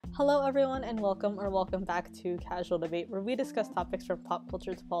Hello, everyone, and welcome back to Casual Debate, where we discuss topics from pop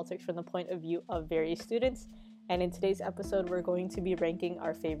culture to politics from the point of view of various students. And in today's episode, we're going to be ranking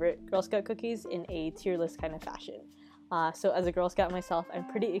our favorite Girl Scout cookies in a tier list kind of fashion. So as a Girl Scout myself, I'm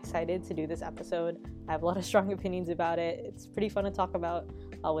pretty excited to do this episode. I have a lot of strong opinions about it. It's pretty fun to talk about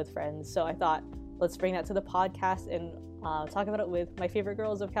with friends. So I thought, let's bring that to the podcast and talk about it with my favorite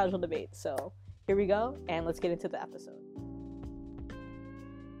girls of Casual Debate. So here we go, and let's get into the episode.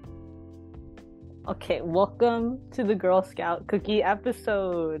 Okay, welcome to the Girl Scout cookie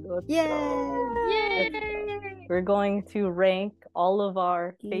episode. Let's go. Yay! We're going to rank all of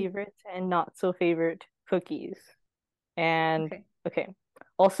our favorite and not so favorite cookies. And okay.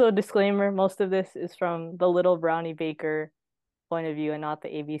 Also a disclaimer, most of this is from the Little Brownie Baker point of view and not the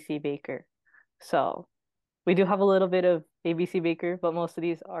ABC Baker. So we do have a little bit of ABC Baker, but most of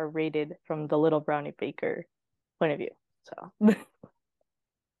these are rated from the Little Brownie Baker point of view.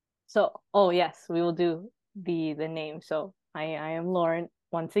 So, oh yes, we will do the name. So I am Lauren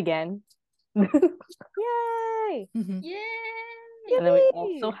once again. Yay! Mm-hmm. Yay! And then we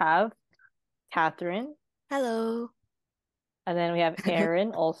also have Catherine. Hello. And then we have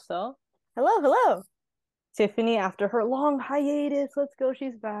Erin also. Hello. Tiffany, after her long hiatus, let's go,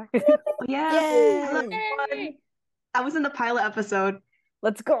 she's back. Yes. Yay! I was in the pilot episode.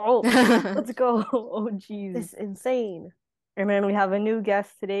 Let's go. Let's go. Oh, jeez. This is insane. And then we have a new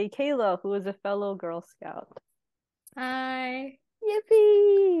guest today, Kayla, who is a fellow Girl Scout. Hi.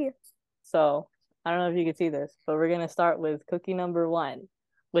 Yippee! So, I don't know if you can see this, but we're going to start with cookie number 1,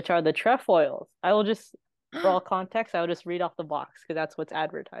 which are the trefoils. I will just, for all context, I will just read off the box because that's what's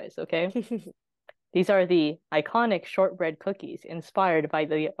advertised, okay? These are the iconic shortbread cookies inspired by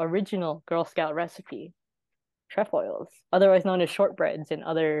the original Girl Scout recipe, trefoils, otherwise known as shortbreads in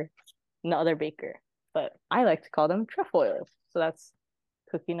other baker. But I like to call them trefoils. So that's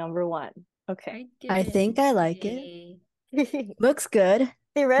cookie number 1. Okay. I think I like it. Looks good.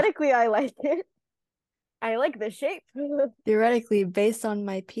 Theoretically, I like it. I like the shape. Theoretically, based on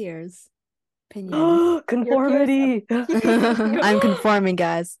my peers' opinions. Conformity! I'm conforming,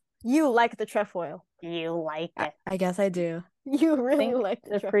 guys. You like the trefoil. You like it. I guess I do. You really like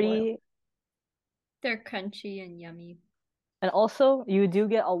the trefoil. They're crunchy and yummy. And also, you do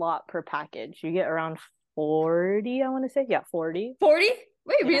get a lot per package. You get around 40, I want to say. Yeah, 40. 40?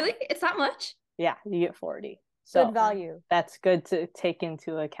 Wait, Yeah. really? It's that much? Yeah, you get 40. So Good value. that's good to take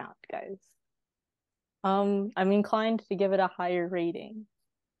into account, guys. I'm inclined to give it a higher rating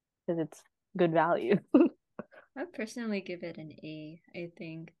because it's good value. I personally give it an A, I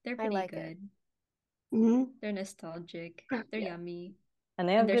think. They're I pretty like good. it. Mm-hmm. They're nostalgic. They're yummy. And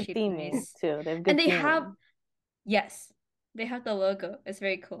they have they're good shaped theming nice. too. They have good And they theming. have, yes, they have the logo. It's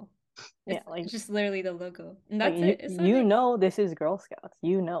very cool. Yeah, like It's just literally the logo. And that's like, it. It's so you nice. know this is Girl Scouts.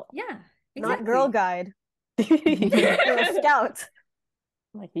 You know. Yeah, Not Girl Guide. Like, Girl Scout.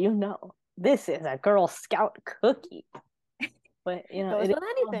 you know. This is a Girl Scout cookie. But you know, Goes it with is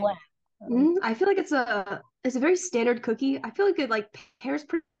anything. bland. I feel like it's a very standard cookie. I feel like it like pairs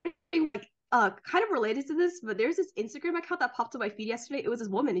pretty kind of related to this, but there's this Instagram account that popped on my feed yesterday. It was this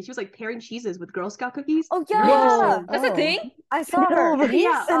woman and she was like pairing cheeses with Girl Scout cookies. Oh Very yeah. interesting. That's a thing? I saw her.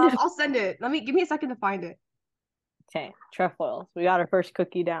 Yeah, Send it I'll send it. Give me a second to find it. Okay, trefoils. We got our first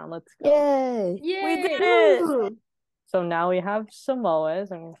cookie down. Let's go. Yay. Yay! We did it. Ooh. So now we have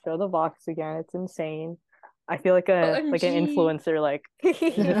Samoas. I'm gonna show the box again. It's insane. I feel like an OMG. influencer, like just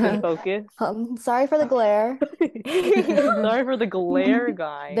in focus. Sorry for the glare. Sorry for the glare,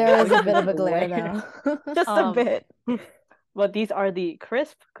 guy. There is a bit of a glare though. Just a bit. But these are the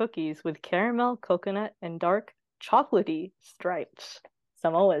crisp cookies with caramel, coconut, and dark chocolatey stripes.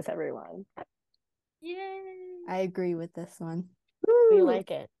 Samoas, everyone. Yay! I agree with this one. We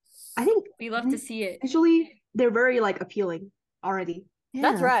like it. I think We love to see it. visually they're very like appealing already.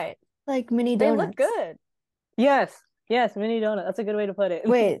 That's Yeah. right. Like mini They donuts. look good. Yes, mini donut. That's a good way to put it.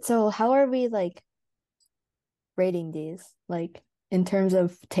 Wait, so how are we like rating these? Like in terms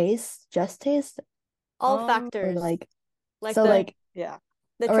of taste, just taste? All Or Or factors. like the, like yeah.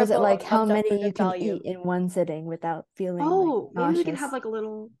 the or is it trefoil like how of many good you can value. eat in one sitting without feeling Oh, like maybe we can nauseous? have like a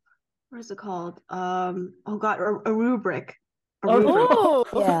little, what is it called? Oh god, a rubric. A Oh, rubric. Oh,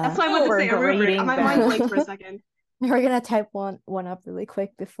 Yeah. That's why I meant to We're say a rubric. grading My them. mind blanked for a second. We're gonna type one up really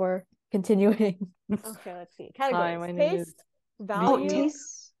quick before continuing. Okay, let's see. Hi, Categories. my name is Taste, value, Oh,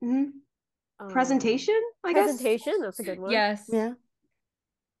 taste. Mhm. um, Presentation, I guess. presentation. That's a good one. Yes. Yeah.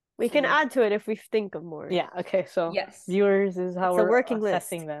 We can Yeah. add to it if we think of more. Yeah, okay, so Yes. viewers is how It's a we're working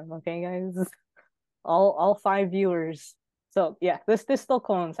assessing list. them, okay, guys? All 5 viewers. So yeah, this still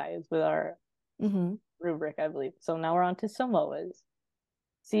coincides with our Mm-hmm. rubric, I believe. So now we're on to Samoas.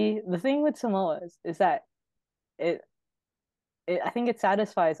 See, the thing with Samoas is that it, I think it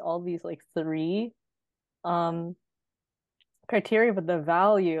satisfies all these like three um criteria, but the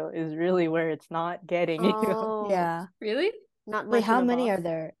value is really where it's not getting you. Oh, Yeah. Really? not Wait, much how in a many are box.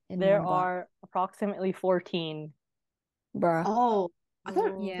 there in There one box? are approximately 14. Bruh. Oh, I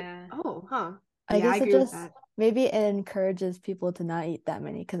thought. Oh. Yeah. Oh, huh. I Yeah, I guess it agree with just that. maybe it encourages people to not eat that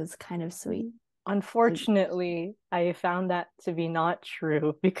many because it's kind of sweet. Unfortunately, I found that to be not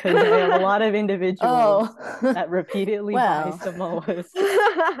true because I have a lot of individuals Oh, that repeatedly buy well. Samoas.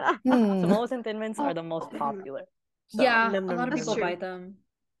 Hmm. Samoas and Thin Mints are Oh, the most popular. So, Yeah, Num, a num, lot of That's people num. buy true. them.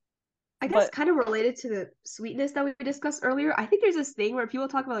 I guess but kind of related to the sweetness that we discussed earlier. I think there's this thing where people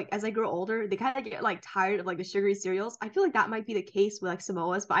talk about like as I grow older, they kind of get like tired of like the sugary cereals. I feel like that might be the case with like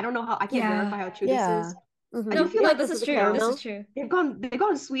Samoas, but I don't know how I can't Yeah. verify how true this Yeah. is. I No, do feel no, like this is the true. This caramel. is true. they've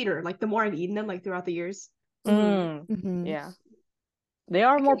gone sweeter like the more I've eaten them like throughout the years. Mm-hmm. yeah, they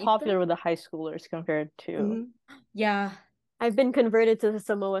are I more can eat popular them. with the high schoolers compared to. Yeah. I've been converted to the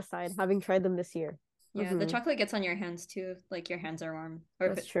Samoa side, having tried them this year. Yeah, the chocolate gets on your hands too, if like your hands are warm, or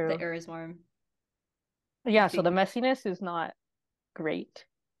if That's the true. air is warm. Yeah, If so the you- messiness is not great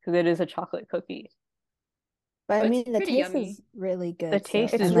because it is a chocolate cookie. But I But mean, it's the pretty taste yummy. is really The good. So,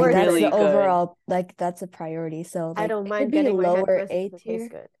 taste It's is and like worth that's it. really the good. overall, like that's a priority. So I like don't it mind could be getting my hands lower messy A if it tastes tier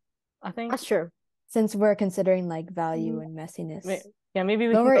good. I think. That's true. since we're considering like value Mhm. and messiness. Yeah, maybe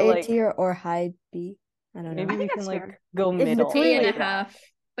we can Lower go A like tier or high B. I don't know. maybe I we think can that's like fair. go It's middle between. A and a like that. half.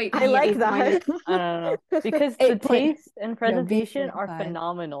 Wait, I B and like a half. that. I don't know because the 8 point, taste and no, presentation are B.5.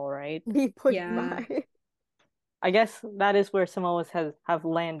 phenomenal, right? Yeah. B.5. I guess that is where Samoa's have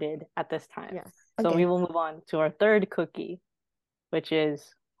landed at this time. Yes. So we Okay. will move on to our third cookie, which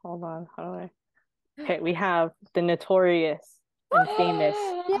is hold on, how do I? Okay, we have the notorious and famous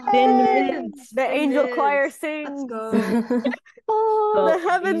Thin Mints. The Thin angel choir Mints. Let's sings. go. Oh, the So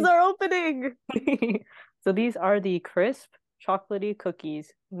heavens these are opening. so these are the crisp, chocolatey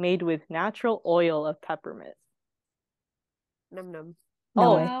cookies made with natural oil of peppermint. Num num. No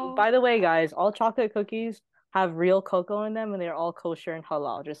Oh, way. Wow. by the way, guys, all chocolate cookies have real cocoa in them and they're all kosher and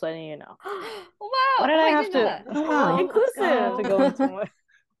halal, just letting you know. Wow. Why did Oh, I I have did to not. Oh, why do I have to inclusive. go into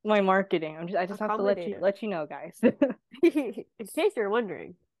my marketing? I just have to Accommodative. let you know, guys. In case you're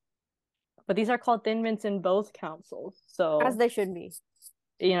wondering, But these are called Thin Mints in both councils. as So, they should be.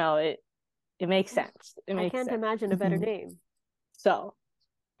 you know, it makes sense. It I makes can't sense. imagine a better Mhm. name. So,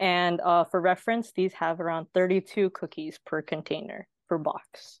 and for reference, these have around 32 cookies per container per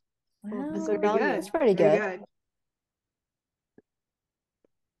box. Oh, That's good pretty Wow. value. good. It's pretty Very good. good.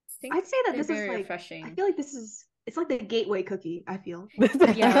 I think I'd say that they're this is very like I refreshing. feel like it's like the gateway cookie, I feel.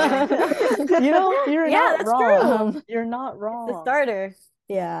 Yeah. You know, you're Yeah, not that's wrong. true. You're not It's the wrong. starter.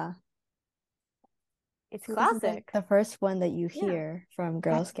 Yeah. It's This is like classic. the first one that you Yeah. hear from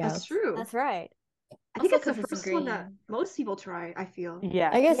Girl That's Scouts. true. That's right. I think Also, it's the 'cause it's first one that green. most people try, I feel.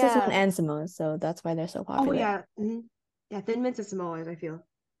 Yeah. I guess this one Yeah. and Samoa, so that's why they're so Oh popular. yeah. Yeah, Thin Mints and Samoas, I feel.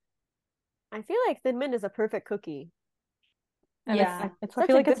 I feel like Thin Mint is a perfect cookie. And Yeah. I Such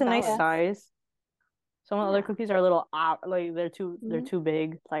feel a like it's good a nice balance. size. Some other Yeah. cookies are a little like they're Mhm. too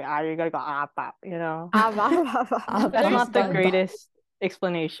big. It's like you gotta go you know. Ah, That's there's not the both. greatest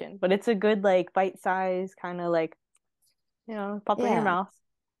explanation, but it's a good like bite size kind of like pop in your Yeah. mouth.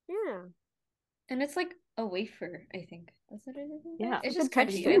 Yeah. And it's like a wafer, I think. That's what it is. Yeah. It's It's just a good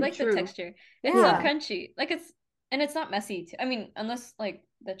crunchy. texture. I like the True. texture. It's Yeah. so crunchy. Like it's not messy too. I mean, unless like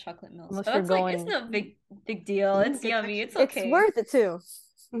the chocolate melts. Unless But you're that's like it's going. no big deal. It's Good yummy. It's texture. It's okay. worth it too.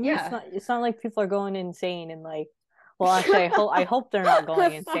 Yeah. It's not like people are going insane and like. Well, actually, I hope they're not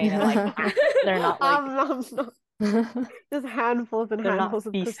going insane and like they're not like Nom, nom. Just handfuls and they're not handfuls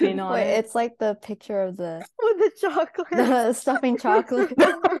of feasting cookies on Wait, it. it's like the picture of the with the chocolate. the stuffing chocolate.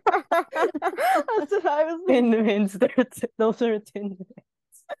 That's what I was thinking. Thin Mints, those are Thin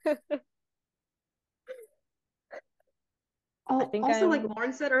Mints. I Oh, think also like I'm.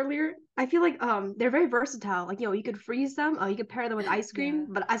 Lauren said earlier, I feel like they're very versatile. Like, you could freeze them, you could pair them with ice cream, Yeah.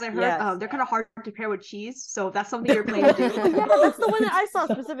 but as I heard, Yes. they're kind of hard to pair with cheese. So if that's something you're planning to do. Yeah, that's the one that I saw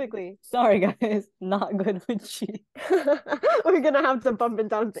specifically. Sorry, guys, not good with cheese. We're gonna have to bump it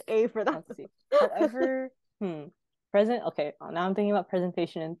down to A for that. Let's see. However, Okay, now I'm thinking about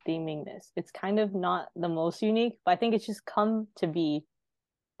presentation and theming this. It's kind of not the most unique, but I think it's just come to be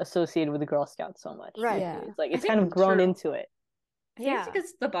associated with the Girl Scouts so much. Right. Yeah. It's like I it's think- kind of grown True. into it. I think it's Yeah.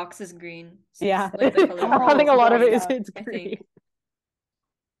 because the box is green. Yeah. Like the color I think a palette lot of it green, is it's I green. think.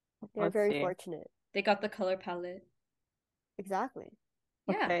 They're Let's very see. fortunate. They got the color palette. Exactly.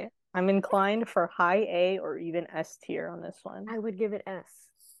 Yeah. Okay. I'm inclined for high A or even S tier on this one. I would give it S.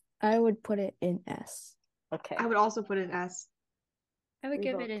 I would put it in S. Okay. I would also put an S. I would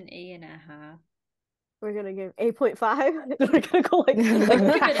give it Revoke. an 8.5. We're gonna give 8.5. We're gonna go like Give it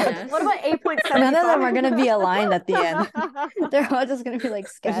an S. What about 8.75? None of them are gonna be aligned at the end. They're all just gonna be like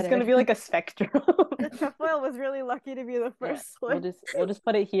it's scattered. just gonna be like a spectrum. The trefoil was really lucky to be the Yeah, first one. we'll just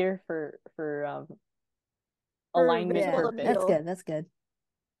put it here for For alignment visual Yeah, purpose. that's appeal. good. That's good.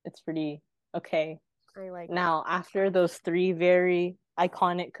 It's pretty okay. I like it. Now, after those three very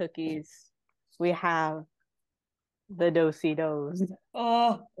iconic cookies, we have the Do-si Dos.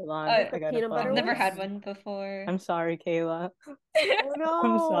 Oh, Hold on, I- I gotta peanut find butter I've it. never ones? had one before. I'm sorry, Kayla. Oh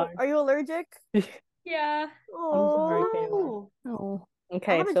no! sorry. Are you allergic? Yeah. I'm sorry, Kayla. Oh. Oh, I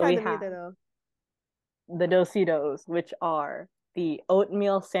Okay, haven't so tried we them have either though. the Do-si Dos, which are the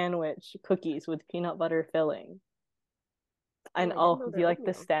oatmeal sandwich cookies with peanut butter filling. And I didn't know do you they're like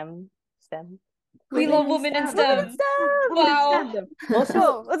the oatmeal. stem? We Women love in women in STEM. Women in STEM. STEM! Wow. Let's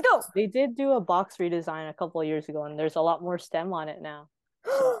go! Let's go! They did do a box redesign a couple of years ago, and there's a lot more STEM on it now.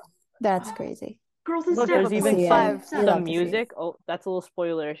 that's crazy. Girls in Look, STEM. There's a even 0.5. some You love to see it. music. Oh, that's a little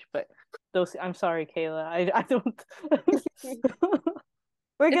spoilerish, but those. I'm sorry, Kayla. I don't.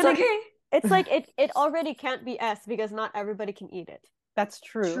 We're It's gonna. okay. It's like it already can't be S because not everybody can eat it. That's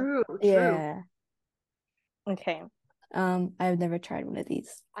true. True. Yeah. Okay, I've never tried one of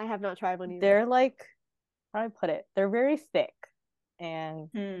these. I have not tried one either. they're like, how do I put it? They're very thick, and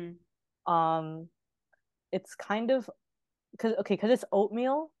it's kind of because it's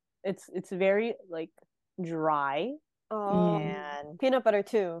oatmeal. It's very like dry, Oh, and peanut butter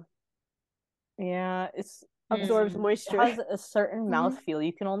too yeah, it's absorbs Mm. it moisture. has a certain mouthfeel.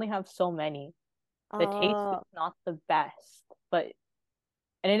 You can only have so many. The taste Oh, is not the best,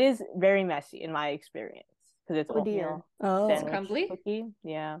 and it is very messy in my experience because it's Oh, dear. oatmeal Oh, It's sandwich crumbly? cookie.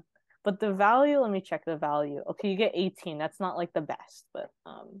 Yeah, but the value. Let me check the value. Okay, you get 18. That's not like the best, but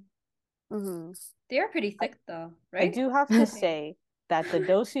mhm. They are pretty thick though, I right? do have to say that the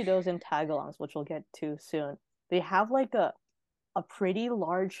Do-si Dos and tagalongs, which we'll get to soon, they have like a pretty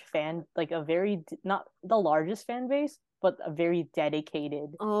large fan, like a very not the largest fan base, but a very dedicated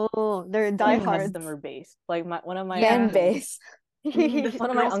Oh, they're like, diehards. customer base. Like one of my Yeah. fan uncles, base. The one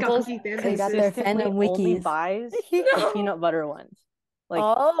of my Girl Scout uncles cookie fan They got their consistently fandom only wikis. buys the No. peanut butter ones. Like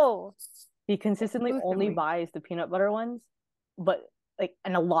Oh, he consistently only Exclusively. buys the peanut butter ones, but like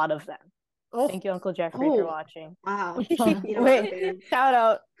and a lot of them. oh, Thank you, Uncle Jeffrey, for Oh. watching. Wow. Wait. You know what, fan. shout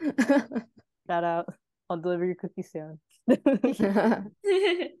out. Shout out. I'll deliver your cookie soon.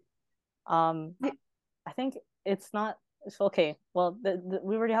 I think it's not it's okay. Well,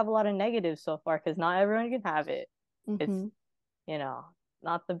 we already have a lot of negatives so far because not everyone can have it. It's Mhm.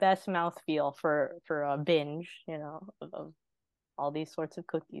 not the best mouthfeel for a binge, of all these sorts of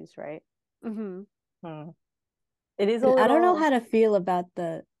cookies, right? Mm-hmm. It is a I don't know little. how to feel about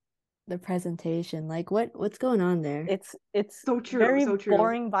the presentation. Like what's going on there? It's So true, very so true.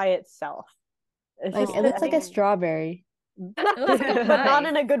 boring by itself. It's Like just it looks like a think- strawberry. looks like a But not pie.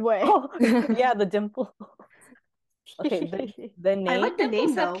 in a good way. Oh, yeah, the dimple. Okay, the name. I like the name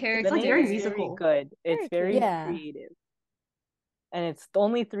Dimples have though. character. It's like name very is musical. good. It's Very very Yeah. creative. And it's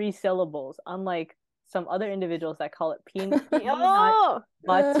only 3 syllables, unlike some other individuals that call it peanut Oh,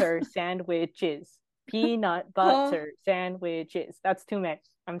 butter sandwiches. Peanut butter sandwiches. That's too much.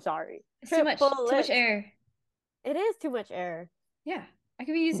 I'm sorry. It's too much. Triple Too much lips. air. it is too much air. Yeah. I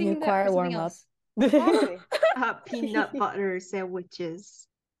could be using that require for something warm-up. else. Exactly. Peanut butter sandwiches.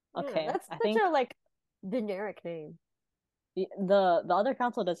 Okay, Yeah, that's I such think a like generic name. the other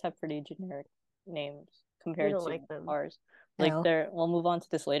council does have pretty generic names compared don't to like them. ours. Like Oh. we'll move on to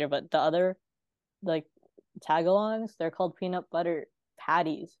this later, but the other like tagalongs, they're called peanut butter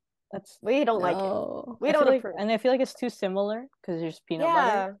patties. That's We don't like it. No. We I don't feel like, approve. and I feel like it's too similar because there's peanut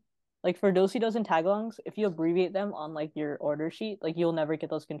butter. Yeah. Like for Do-si Dos and tagalongs, if you abbreviate them on like your order sheet, like you'll never get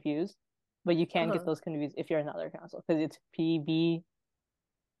those confused. But you can get Uh-huh. those confused if you're another council because it's PB,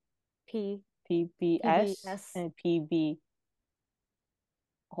 P. PBS, PBS. and PB.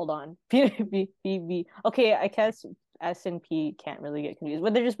 Hold on, PB. Okay, I guess S and P can't really get confused,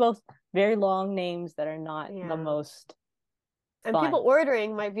 but they're just both very long names that are not Yeah. the most And fun. people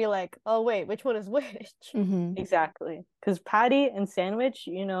ordering might be like, oh wait, which one is which? Mhm. Exactly, because patty and sandwich,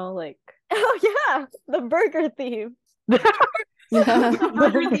 like Oh yeah, the burger theme.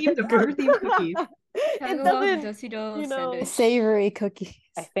 Burger themed cookies. It Tagalog doesn't, Do-si-do you know. sandwich. Savory cookies.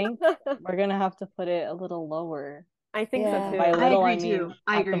 I think we're gonna have to put it a little lower. I think Yeah. so too. By little, agree I mean too.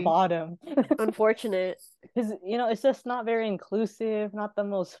 I at the agree. bottom, Unfortunate. because it's just not very inclusive, not the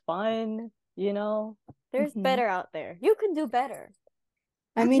most fun. There's Mhm. better out there. You can do better.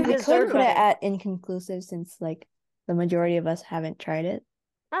 I mean, You we could deserve put it better. at inconclusive since like the majority of us haven't tried it.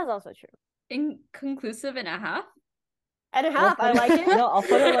 That's also true. Inconclusive and a half? And a We'll half. I put like it- it. No, I'll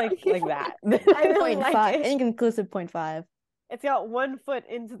put it like that. I really like 0.5, it. inconclusive 0.5. It's got 1 foot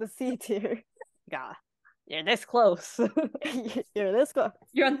into the C tier. God, you're this close. You're this close.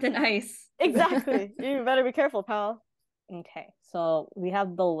 You're on thin ice. Exactly. You better be careful, pal. Okay, so we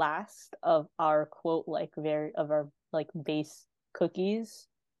have the last of our quote like base cookies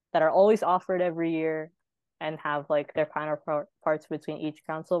that are always offered every year and have like their counterparts between each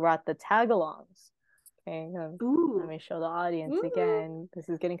council. We're at the tagalongs. Okay, let Ooh. me show the audience Ooh. again. This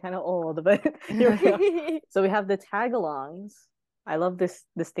is getting kind of old, but here we go. So we have the tagalongs. I love this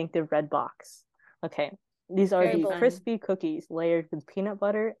distinctive red box. Okay, these are Very the fun. crispy cookies layered with peanut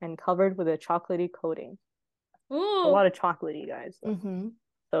butter and covered with a chocolatey coating. A Ooh. lot of chocolatey, guys. Mm-hmm.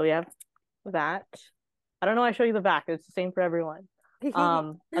 So we have that. I don't know why I show you the back. It's the same for everyone. I think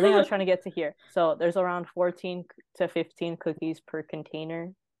I was trying to get to here. So there's around 14 to 15 cookies per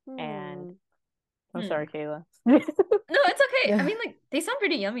container. And I'm sorry, Kayla. No, it's okay. Yeah. I mean, like, they sound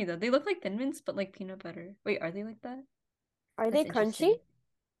pretty yummy though. They look like Thin Mints, but like peanut butter. Wait, are they like that? Are they That's crunchy? interesting.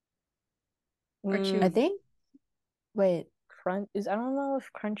 Or Mm, chewy. I think. Wait. I don't know if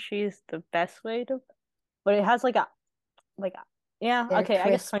crunchy is the best way to, but it has yeah, They're okay, I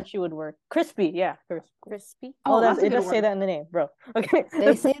guess crisp. crunchy would work. Crispy, yeah, crispy. Crispy. Oh, Oh, that's a it good does say word. that in the name, bro. Okay.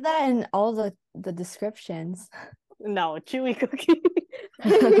 They say that in all the descriptions. No, chewy cookie.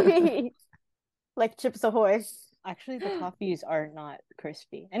 Like Chips Ahoy. Actually, the toffees are not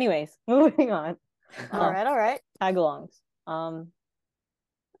crispy. Anyways, moving on. All right. Tagalongs. Um,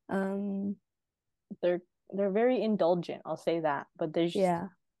 They're very indulgent. I'll say that, but there's yeah.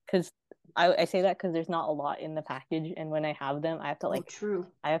 because I say that because there's not a lot in the package, and when I have them, I have to Oh, true.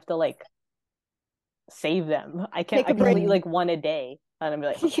 save them. I Take a can break. only eat like one a day, and I'm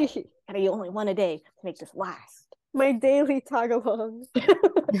like, okay, gotta eat only one a day to make this last. My daily tagalong.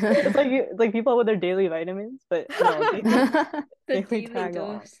 It's like people with their daily vitamins, but no, The Daily daily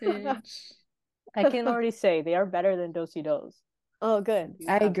Tagalong. dosage. I can already say they are better than Dosey Dos. Oh, good.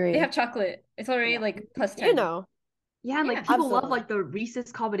 I agree. They have chocolate. It's already Yeah. like plus 10. You know. Yeah, and like Yeah, people love absolutely. like the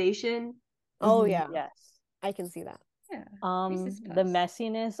Reese's combination. Oh, Mhm. yeah. Yes. I can see that. Yeah. The Reese's Puffs.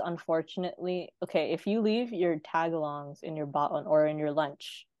 messiness, unfortunately, okay, if you leave your tagalongs in your bottle or in your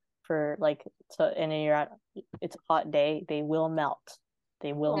lunch for and it's a hot day, they will melt.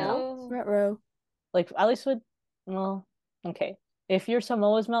 They will melt. No. Ruh-roh. Like at least okay. If your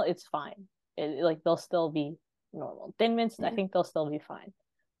Samoas melt, it's fine. They'll still be normal. Thin Mints, I Yeah. think they'll still be fine.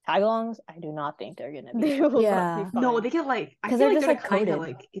 Tagalongs, I do not think they're gonna be. They will not Yeah. be fine. No, they get like I 'Cause feel they're like just, they're like, kind of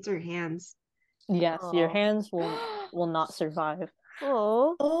coated. like it's your hands. Yes, your Aw. hands will not survive.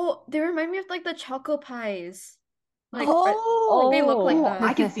 Oh. Oh, they remind me of like the Choco Pies. Like, Oh. they look like Oh, that.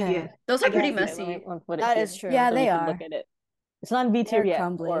 I can see it. Those I are can pretty see it. messy. Let me put it That here is true. Yeah, so they we can are. look at it. It's not in B tier They're yet,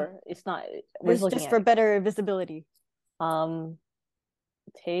 crumbly. or it's not. We're It's looking just at for it. better visibility. The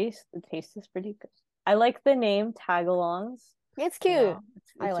taste is pretty good. I like the name Tagalongs. It's You cute. know,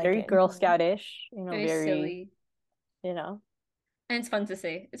 I it's like very it. Girl Mhm. Scoutish. Very silly. You know, And it's fun to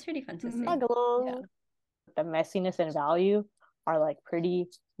say. It's pretty fun to Mhm. say. Tagalong. Yeah. the messiness and value are like pretty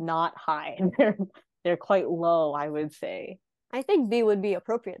not high. They're quite low, I would say. I think B would be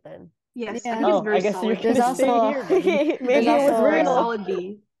appropriate then. Yes, Yeah. I think it's Oh, very I guess you're solid. There's gonna stay also- here. Then. Maybe There's it was also- very real. solid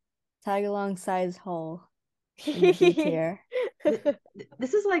B. Tag-along size hole in the B tier.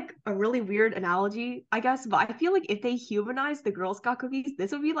 This is like a really weird analogy, I guess, but I feel like if they humanize the Girl Scout cookies,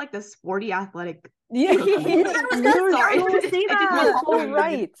 this would be like the sporty athletic. Yeah, I was gonna you're say so, that. you're so Sorry.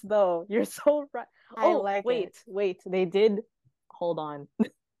 right, though. You're so right. I Oh, like wait, it. wait. They did. Hold on.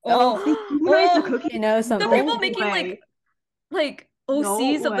 Oh, They humanize the Oh, cookies. You know the something? people No making way. like No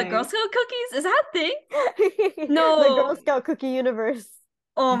OCs of the Girl way. Scout cookies? Is that a thing? The No. Girl Scout cookie universe.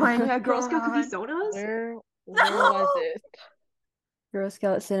 Oh my Yeah, Girl Scout cookie God. sodas. Where No! was it? Girl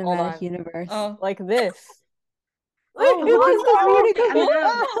Scout on. Cinematic Universe. Oh. Like this. Wait, Oh, who is this oh, weird the cookie?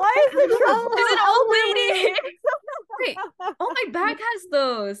 M&Ms. Why is the Trump? It's an old lady! Wait, oh, my bag has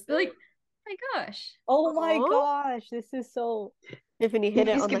those. They're like, oh my gosh. Oh my Aw. gosh, this is so. Tiffany hit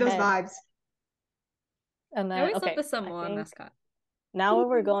it These on give the those head. vibes. And I then always okay, love the I Samoa think mascot. now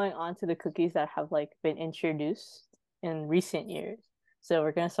we're going on to the cookies that have like been introduced in recent years. So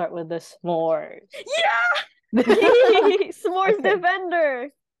we're gonna start with the s'mores. Yeah! S'mores Okay. Defender.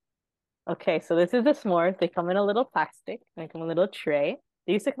 Okay, so this is the s'mores. They come in a little plastic. They come in a little tray.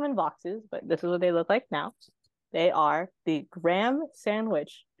 They used to come in boxes, but this is what they look like now. They are the graham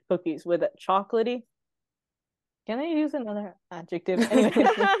sandwich cookies with a chocolatey. Can I use another adjective? Anyway,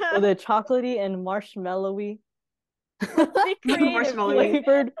 with a chocolatey and marshmallowy Be creative. Marshmallow.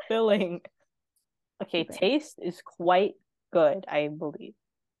 flavored filling. Okay, taste is quite good, I believe.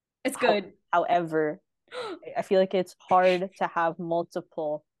 It's good. However, I feel like it's hard to have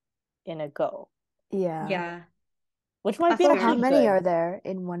multiple in a go, Yeah. Yeah. which might That's be fair. So how actually many good. are there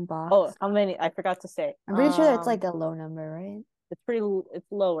in one box? Oh, how many? I forgot to say. I'm pretty sure that's like a low number, right?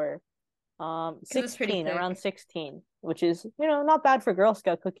 It's lower. it's pretty 16, around thick. 16, which is, not bad for Girl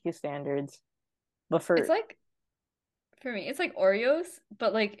Scout cookie standards. But for It's like, for me, it's like Oreos,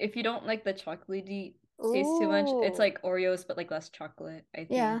 but like if you don't like the chocolatey taste too much, it's Ooh. like Oreos, but like less chocolate, I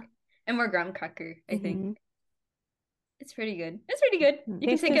think. Yeah. And more graham cracker, I think. Mhm. It's pretty good. It's pretty good. Mm. You can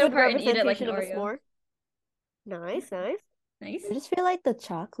Tastes take good it apart and eat it like an Representation of a Oreo. s'more. Nice, nice. Nice. I just feel like the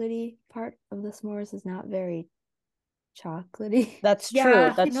chocolatey part of the s'mores is not very chocolatey. that's Yeah,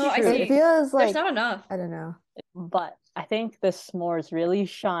 true. That's no, I true. see. It feels There's like not enough. I don't know. But I think the s'mores really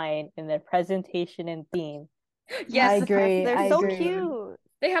shine in their presentation and theme. Yes, I the fact agree. that They're I so agree. cute.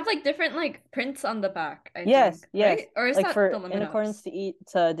 they have like different like prints on the back, I Yes, think, yes. right? Or is Like that for the in Lemon accordance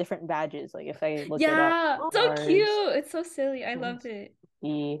Ups? to different badges. Like if I look it up, Yeah, so s'mores, cute. It's so silly. I s'mores, love it.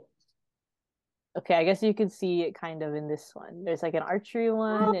 E. Okay, I guess you can see it kind of in this one. There's like an archery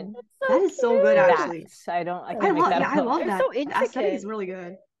one, and That's so That is so good, cute. actually. bats. I I can't make love, that yeah, I up. love They're that. so The aesthetic intricate. is really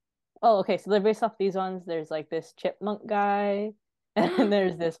good. Oh, okay. So they're based off these ones. There's like this chipmunk guy, and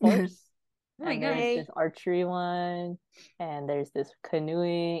there's this horse, Oh my and gosh. there's Yay. this archery one, and there's this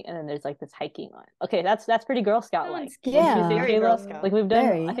canoeing, and then there's like this hiking one. Okay, that's pretty Girl Scout That like. one's Wouldn't you Yeah. say, Very Girl Kayla? Scout. Like we've done, I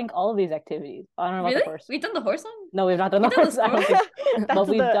Very. think all of these activities. I don't know about the Really? horse. We've done the horse one? No, we've not done the We've done the horse. I don't squirrel? think. That's But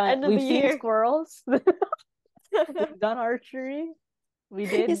we've the done. end of We've the seen year. squirrels. We've done archery. We You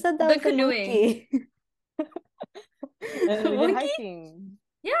did, said that The was a canoeing. monkey. and we did Monkey? hiking.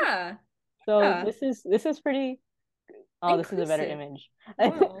 Yeah. So Yeah. this is pretty. Oh, this is a better Inclusive. image.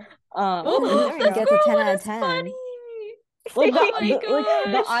 Wow. Oh, there the you go. gets a squirrel 10 one out of is 10. funny. Look, Oh my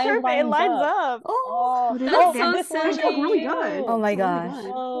the gosh. eye Perfect. It lines lines up. up. Oh, Dude, That's that- so this one Those look really silly. good. oh my Really gosh.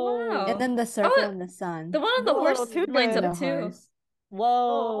 good. Whoa. Wow. And then the circle and the sun. The one on the Whoa, horse too lines good. And up the too. horse.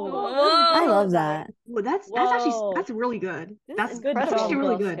 Whoa. Whoa. I love Design. that. Well, that's actually Whoa. that's really good. This That's is Good that's job, actually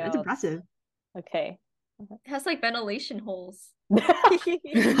really Girl good. That's Scouts. impressive. Okay. It has like ventilation holes. See?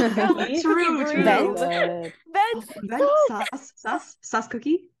 True, Breathe. true. Vent? Good. Vent. Vent sus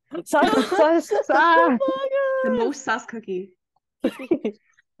cookie. Sus. Oh The my most sus cookie. gosh.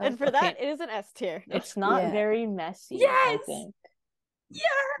 And for that, Okay. it is an S tier. No. It's not Yeah. very messy, I Yes! think. Yeah.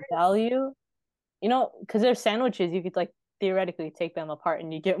 Value, because they're sandwiches, you could like theoretically take them apart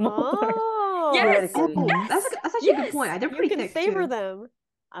and you get more. Oh. Yes. Oh, Theoretically. Yes. that's actually a good Yes. point. They're You pretty can thick savor too. them.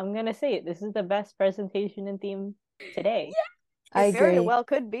 I'm gonna say it. This is the best presentation and theme today. I It very agree. well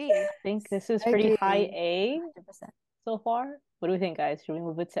could be. I think this is I pretty agree. high A 100%. so far. What do we think, guys? Should we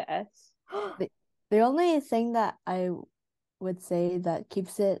move it to S? The only thing that I would say that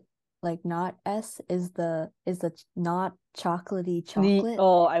keeps it like not S is the not chocolatey chocolate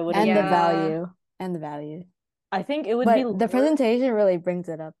I would and the Yeah. value. I think it would be But lower. the presentation really brings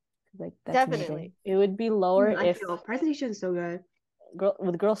it up. Like that's amazing. Definitely. It would be lower I if feel presentation is so good.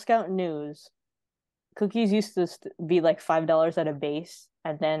 with Girl Scout news, cookies used to be like $5 at a base,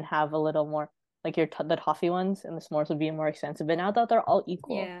 and then have a little more like the toffee ones, and the s'mores would be more expensive. But now that they're all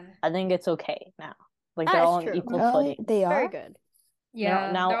equal, Yeah. I think it's okay now. Like That they're is all on true. equal Oh, footing. they Very are? good.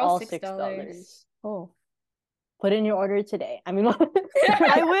 Yeah. Now They're all $6. $6. Oh. Put in your order today. I mean,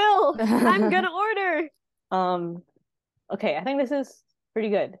 I will. I'm gonna order. Okay, I think this is pretty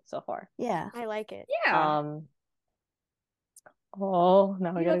good so far. Yeah. I like it. Yeah. Oh,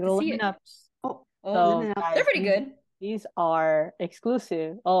 now we You gotta have go to see Lemon it. Ups. Oh, Oh, So, Lemon Ups. guys, they're pretty these- good. These are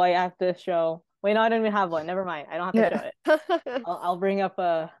exclusive. Oh, I have to show. Wait, no, I don't even have one. Never mind. I don't have to show it. I'll bring up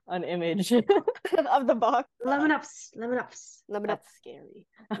an image. Of the box. Lemon Ups. Lemon Ups. Lemon up. That's scary.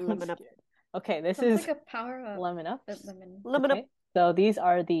 I'm Lemon Up. scared. Okay, this Sounds is like a power up. Lemon Ups. Lemon. Lemon Up. Okay, so these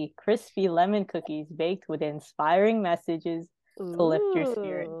are the crispy lemon cookies baked with inspiring messages to lift your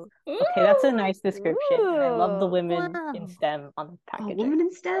spirits. Ooh. Okay, that's a nice description. And I love the Ooh. women in Wow. STEM on the Oh, packaging. woman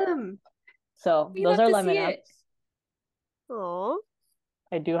in STEM. So We those love are to Lemon see it. Ups. Aw.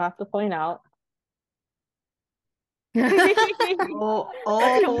 I do have to point out. Oh,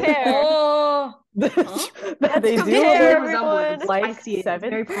 Let's compare. Oh. that they do compare, look everyone. like I see it. It's seventh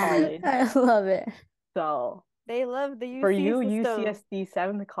very prominent. college. I love it. So They love the UC for you system. UCSD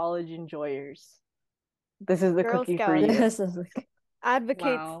seventh college enjoyers, this is the Girl cookie for Scout. you. This is like Advocates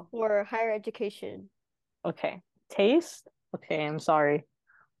Wow. for higher education. Okay, taste. Okay, I'm sorry.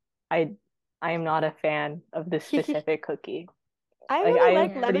 I am not a fan of this specific cookie. I Like, really I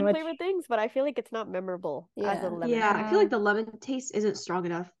like pretty lemon much- flavored things, but I feel like it's not memorable as Yeah. a lemon. Yeah, I flavor. feel like the lemon taste isn't strong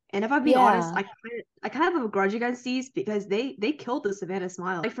enough. And if I'm being honest, Yeah. I kind of have a grudge against these because they killed the Savannah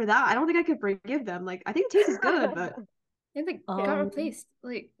Smile. Like for that, I don't think I could forgive them. Like I think the taste is good, but Yeah, they got Um, replaced.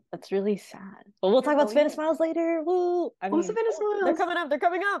 Like That's really sad. But we'll talk about Really? Spanish Smiles later. Woo! I What's the mean, Venice They're Smiles? coming up. They're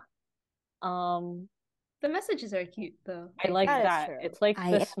coming up. The messages are cute though. I like That is that. true. It's like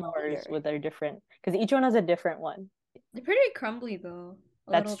I the am s'mores here. with their different, because each one has a different one. They're pretty crumbly though.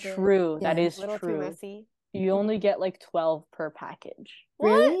 A That's little bit. true. That Yeah. is A little too true. messy. You only get like 12 per package,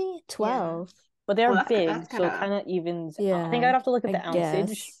 Really? 12. but they are Well, big, that's so it kinda- kind of evens. I think Yeah, I'd have to look at I the ounceage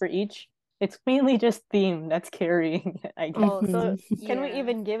guess. for each. It's mainly just theme that's carrying it, I guess. Oh, so can we Yeah.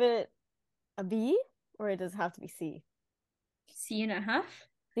 even give it a B, or it does have to be C? C&1/2.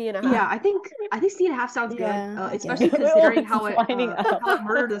 C and a half. Yeah, I think C&1/2 sounds good. Yeah, I Especially guess. considering It's how it lining up.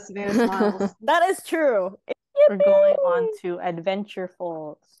 murdered the Savannah Smiles. That is true. We're going on Yippee! to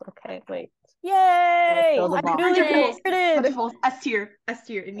Adventurefuls. Okay, wait. Yay! Fill the I box. newly Adventurefuls. converted. Adventurefuls, S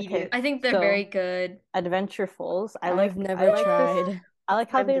tier, immediate. I think they're So- very good. Adventurefuls. I like. I've never I like this. tried. I like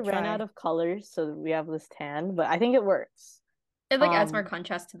how Time to they ran try. out of colors, so that we have this tan. But I think it works. It like adds more Um,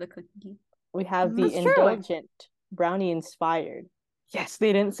 contrast to the cookie. We have the That's true. indulgent brownie inspired. Yes,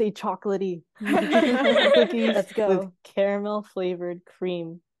 they didn't say chocolatey. Cookies Let's go. with caramel flavored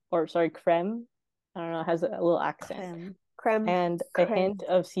cream, or sorry, creme. I don't know, it has a little accent. Creme. And a Creme. hint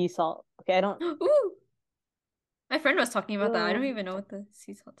of sea salt. Okay, I don't. Ooh. My friend was talking about that. I don't Ooh. even know what the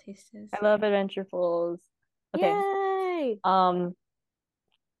sea salt taste is. I love Adventurefuls. Okay. Yay!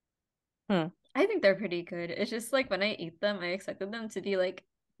 I think they're pretty good. It's just like when I ate them, I expected them to be like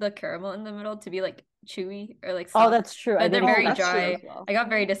the caramel in the middle to be like chewy or like Oh, soft. that's true. I But they're did very expect that dry. as well. I got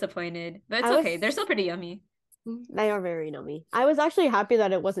very disappointed, but it's I okay. was- They're still pretty yummy. They are very yummy. I was actually happy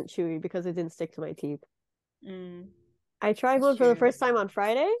that it wasn't chewy because it didn't stick to my teeth. Mm. I tried That's one for the true. first time on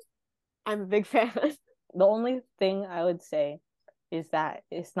Friday. I'm a big fan. The only thing I would say is that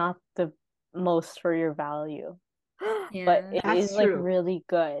it's not the most for your value, Yeah. but it That's is like true. really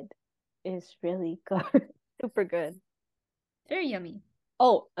good. It's really good. Super good. Very yummy.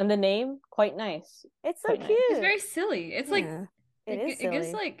 Oh, and the name, quite nice. It's so Quite nice. cute. It's very silly. It's like Yeah. It is it gives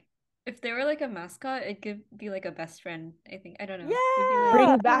silly. like if they were like a mascot, it could be like a best friend, I think. I don't know. It'd be Yeah! like-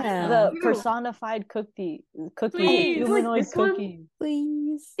 Bring back Yeah. the True. personified cookie, Please. humanoid This one- cookie.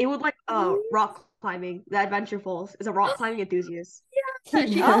 Please. It would like rock climbing. The Adventurefuls is a rock climbing enthusiast. Yeah,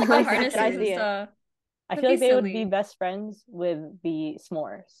 she Oh, has the I see it, harnesses I and see it. stuff. I That'd feel like be they would be silly. best friends with the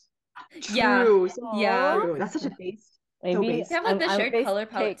s'mores. Yeah. True. Yeah. True. That's such a taste. Maybe based. They have like the I'm shared based color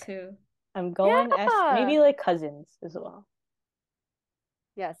palette cake. too. I'm going maybe like cousins as well.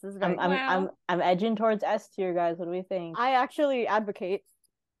 Yes, this is very I'm good. Wow. I'm edging towards S tier, guys. What do we think? I actually advocate.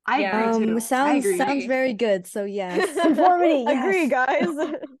 I Yeah. agree too. I Sounds agree. very good. So yes. Conformity, Agree, yes.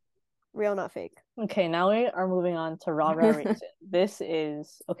 guys. Real, not fake. Okay, now we are moving on to Raw Raw Raisin. This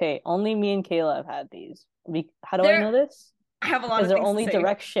is okay. Only me and Kayla have had these. How do I They're- know this? I have a lot Because of they're things only to say.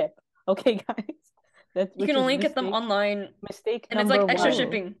 direct ship. Okay, guys. You Which can is only get them mistake- online, Mistake and it's number like extra one.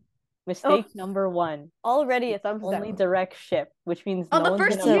 shipping. Mistake number one. Already a thumbs Only down. direct ship, which means Oh, no the one's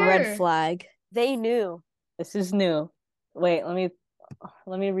first It's gonna a buy- red year. flag. They knew. This is new. Wait, let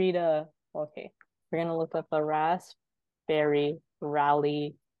me read a. Okay, we're gonna look up a raspberry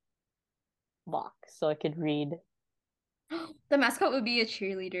rally box so I could read. The mascot would be a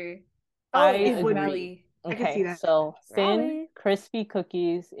cheerleader. I it would agree. be. Rally. I can see Okay, that. so thin, Rally. crispy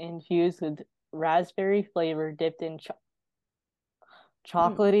cookies infused with raspberry flavor dipped in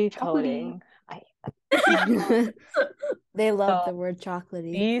chocolatey chocolatey. coating. They love So, the word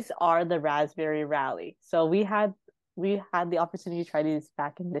chocolatey. These are the raspberry rally. So we had the opportunity to try these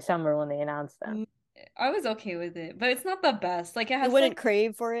back in December when they announced them. I was okay with it, but it's not the best. Like it I has wouldn't like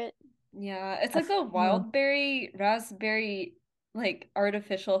crave for it. yeah, it's I like the f- wild berry, raspberry, like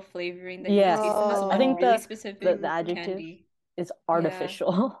artificial flavoring that Yes. you taste in this Oh. one I think really the specific adjective candy. is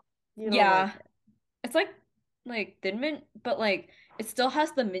artificial. You don't Yeah. like it. It's like thin mint, but like it still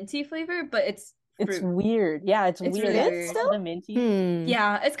has the minty flavor, but it's It's fruit. weird. Yeah, it's It's weird. really That weird. still the minty.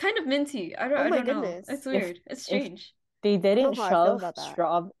 Yeah, it's kind of minty. I Oh my don't know. goodness. It's weird. It's if- strange. They didn't know how I feel shove about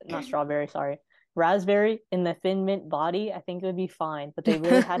that. not strawberry, sorry, raspberry in the thin mint body. I think it would be fine, but they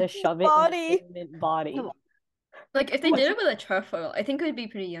really had to shove it in Body. the thin mint body. Like if they What's did it with a truffle, I think it would be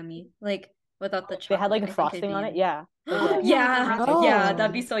pretty yummy. Like without the They chocolate. had like I a think it'd frosting be on it. yummy. Yeah. Oh, Yeah, Oh. yeah,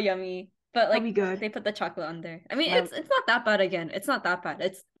 that'd be so yummy. But That'd like be good. they put the chocolate on there. I mean, My- it's not that bad again. It's not that bad.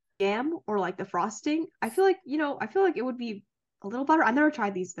 It's Jam or like the frosting. I feel like it would be a little better. I never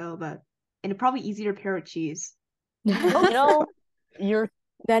tried these though, but and probably easier to pair with cheese. You know, you're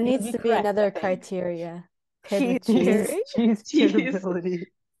That you'd needs be to be correct, I another think. criteria. Paired with Cheese. cheese. cheese Cheese. capability.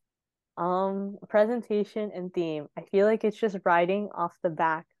 Presentation and theme. I feel like it's just riding off the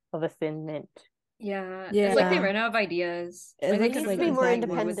back of a thin mint. yeah. It's like they Yeah. ran out of ideas. It Like they looks could needs have to be been more more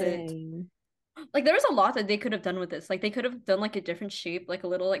independent. with it. Like there was a lot that they could have done with this. Like they could have done like a different shape, like a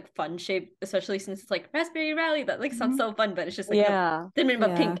little like fun shape, especially since it's like raspberry rally. That like sounds so fun, but it's just like no, Yeah. didn't mean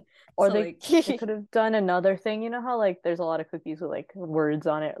about Yeah. pink. Or So, they, like, they could have done another thing. You know how like there's a lot of cookies with like words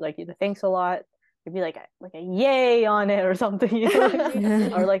on it, like either thanks a lot, it'd be like a yay on it or something, you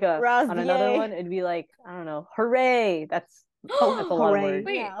know? Or like on another Raspberry. one, it'd be like, I don't know, hooray. That's a lot of Hooray. words.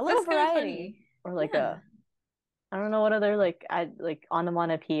 Wait, Yeah, a little that's kind of variety. funny. Or like Yeah. I don't know what other like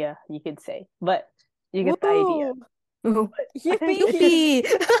onomatopoeia you could say, but you get the idea. Woo! I think Yippee! it's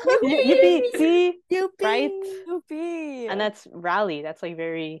just- Yippee! See? Yippee! Right? Yippee! And that's rally. That's like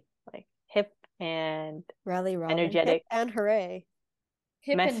very like hip and Rally Robin. energetic. Hip and hooray.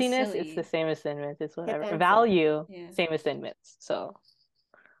 Hip and Messiness, silly. it's the same as Thin Mints. It's whatever. and Value, silly. Yeah. same as Thin Mints. So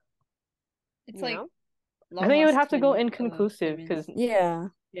It's You like know? I think it would long have to go lost twin of inconclusive Thin because Mints. Yeah.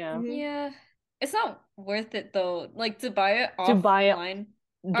 yeah, Mhm. Yeah, it's not worth it though. Like to buy it To buy it offline.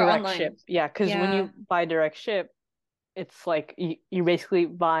 direct online. ship. Yeah, because when Yeah. you buy direct ship, it's like you're basically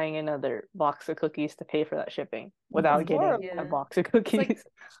buying another box of cookies to pay for that shipping without That's getting horrible. a Yeah. box of It's cookies. like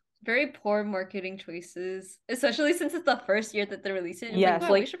very poor marketing choices, especially since it's the first year that they release it. It's Yes, like,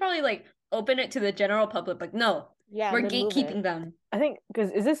 wow, we like- should probably like open it to the general public. Like, no, Yeah, we're and then move gatekeeping it. them. I think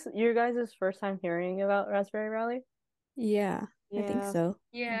because is this your guys' first time hearing about Raspberry Rally? Yeah. I think Yeah. so.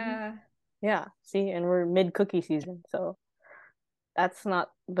 Yeah. Yeah, see, and we're mid cookie season, so that's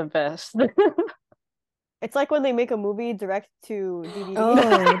not the best. It's like when they make a movie direct to DVD. Oh,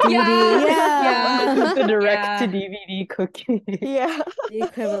 DVD. Yeah. Yeah. The direct Yeah. to DVD cookie. Yeah. The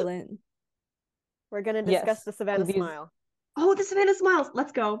equivalent. We're gonna Yes, discuss the Savannah these- Smile. Oh, the Savannah Smiles.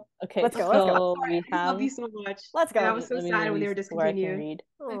 Let's go. Okay, Let's go, so let's go. Sorry, we I have. love you so much. Let's And I go. was so let me sad when they were release where I can discontinued.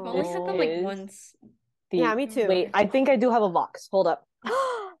 read. I've Aw. only had them like is- once. The, Yeah, me too. Wait, I think I do have a box. Hold up.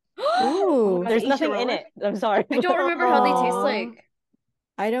 Ooh. There's Eat nothing your in own. it. I'm sorry. I don't remember how they taste Aw. like.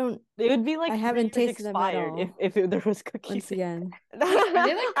 I don't It would be like I 3 haven't years tasted them at expired all. if there was cookies. once again. Are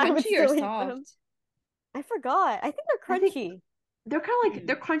they like I would crunchy or still eat soft? them. I forgot. I think they're I think- crunchy. They're kind of like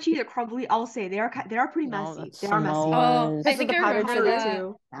they're crunchy, they're crumbly. I'll say they are pretty No, messy. that's They are messy. Samoa. Oh, This I is think the I powdered remember sugar that.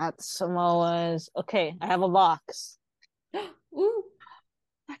 too. That's Samoa's. Okay, I have a box. Ooh.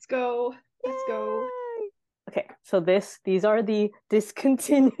 Let's go. Let's go. Okay, so these are the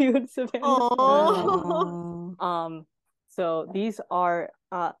discontinued Savannah Smiles. Aw. So these are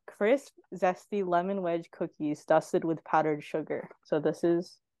crisp, zesty lemon wedge cookies dusted with powdered sugar. So this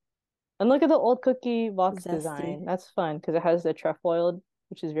is, and look at the old cookie box Zesty. design. That's fun because it has the trefoiled,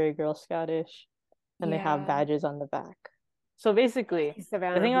 which is very Girl Scoutish, and they have Yeah. badges on the back. So basically,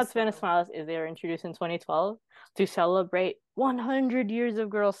 Savannah. the thing about who's Savannah smile. Smiles is they were introduced in 2012 to celebrate 100 years of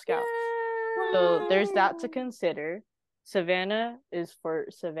Girl Scouts. So there's that to consider. Savannah is for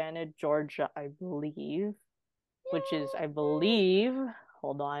Savannah, Georgia, I believe, which is, I believe,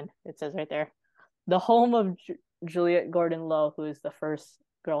 hold on, it says right there, the home of Juliet Gordon Lowe, who is the first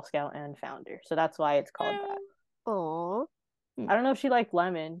Girl Scout and founder. So that's why it's called that. Aw. I don't know if she liked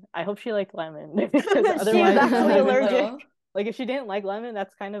lemon. I hope she liked lemon. Because She was otherwise, actually I would've been allergic. like if she didn't like lemon,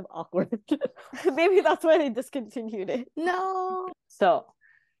 that's kind of awkward. Maybe that's why they discontinued it. No. So,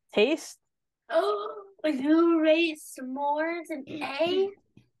 taste. Oh, who rates s'mores an A?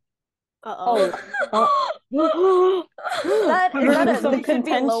 Uh-oh. Oh. That, We're is that in a, some they should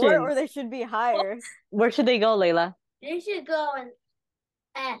be lower contention. or they should be higher? Where should they go, Layla? They should go an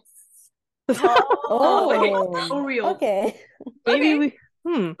S. Oh. So real. Okay. Maybe Okay.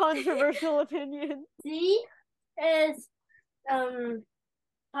 we. Controversial opinion. C is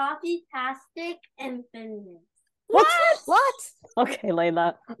coffee-tastic and thin mints. What? What? Okay,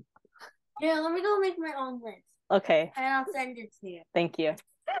 Layla. Yeah, let me go make my own list. Okay, And I'll send it to you. thank you.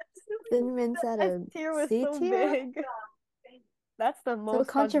 Thin Mints at a That tier was C so tier? big. That's the So most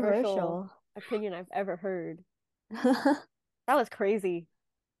controversial controversial. opinion I've ever heard. That was crazy.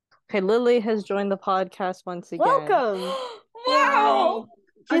 Okay, Lily has joined the podcast once again. Welcome. Wow.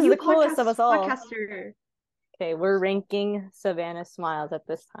 A She's new the coolest of us all. Podcaster. Okay, we're ranking Savannah Smiles at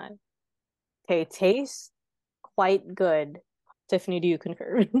this time. Okay, taste quite good. Tiffany, do you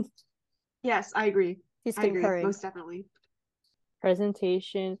concur? Yes, I agree. She's I agree. concurring. Most definitely.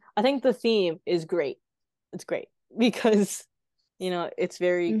 Presentation. I think the theme is great. It's great because, it's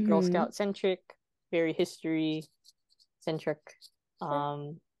very Girl Mhm. Scout centric, very history centric.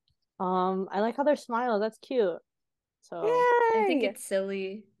 I like how they're smiles. That's cute. So I think Yay! it's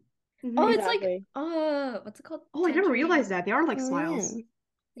silly. Mhm. Oh, Exactly. it's like what's it called? Oh, I never Tangerine? realized that. They are like Oh, smiles. yeah.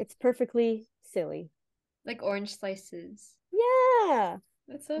 It's perfectly silly. Like orange slices. Yeah.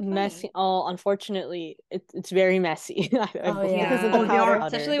 That's so funny. messy. Oh, unfortunately, it's very messy. I Oh, believe. yeah. Because of the Oh, they are- powder.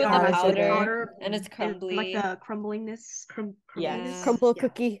 Especially They with are the messy. powder, powder and it's And, crumbly. like the crumblingness. Yes. Crumbliness. Crumble Yeah.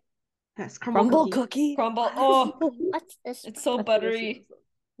 cookie. Yes, Crumble cookie. Crumble. Oh, What's this? it's so That's buttery. delicious.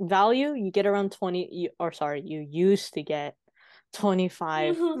 Value, you get around 20, you used to get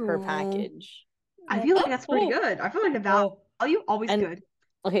 25 per Aw. package. I feel like that's pretty Oh. good. I feel like the Oh. value always And- good.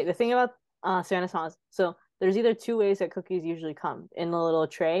 Okay, the thing about Savannah Smiles, so there's either two ways that cookies usually come, in a little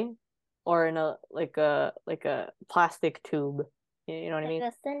tray or in a like a plastic tube. You know what I mean?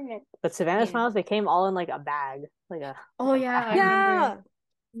 Like a cinnamon. But Savannah Yeah. Smiles, they came all in like a bag, like a Oh yeah, I Yeah.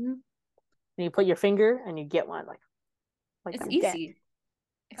 remember. and you put your finger and you get one like It's that. easy.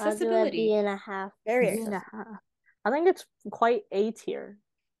 I'll do a Accessibility. B&a-half. Very B and a accessible. half. I think it's quite A tier.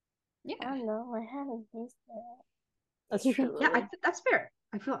 I Yeah. don't know. I haven't tasted it. That's true. Yeah, Lily. that's fair.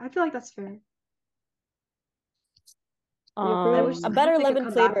 I feel like that's fair. We Um, approve. wish- A I better hope they could lemon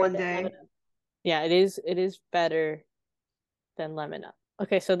come back flavor one than day. lemon up. yeah, it is better than lemon up.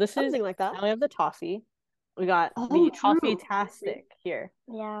 Okay, so this is Something like that. now we have the toffee. We got Oh, the true. toffee tastic here.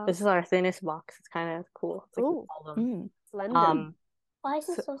 Yeah. This is our thinnest box. It's kind of cool. It's like Ooh. all of them. Mm. Slender. Um, Why is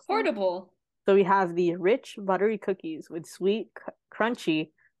it so- so simple? Portable. so we have the rich buttery cookies with sweet,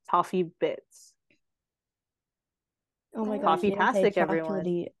 crunchy toffee bits. Oh my Oh. gosh, you didn't say Coffee-tastic, everyone.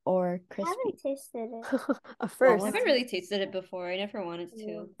 chocolatey or I crispy. haven't tasted it. A first. I haven't really tasted it before. I never wanted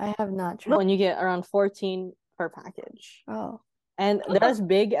to. I have not tried. When you get around 14 per package. Oh. And they're as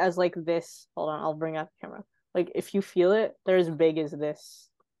big as like this. Hold on, I'll bring up the camera. Like if you feel it, they're as big as this.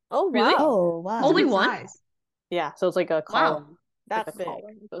 Oh, Really? wow. Oh, wow. That's a Only good one? size. Yeah, so it's like a Wow. column. Like That's a big.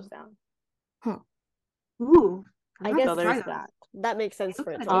 column that goes down. Ooh. I I'm guess gonna So try there's those. that. That makes sense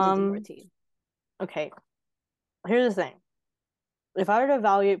for it to be Um, 14. Okay. Here's the thing. If I were to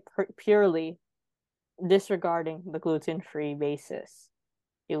evaluate purely disregarding the gluten-free basis,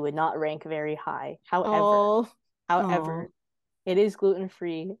 it would not rank very high. Oh, However, it is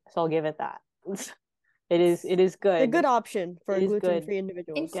gluten-free, so I'll give it that. It is a good. good option for It is good. gluten-free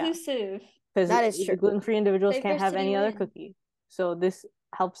individuals. Inclusive. Because That is true. gluten-free individuals can't have Diversity any other wins. cookie. So this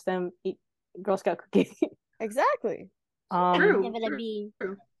helps them eat Girl Scout cookie. Exactly. True. Give it a B.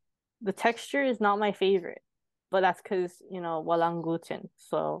 The texture is not my favorite, but that's because, walang gluten.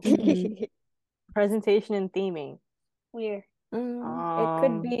 So Mhm. presentation and theming. Weird. It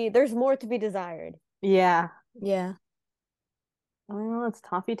could be, there's more to be desired. Yeah. Yeah. Well, it's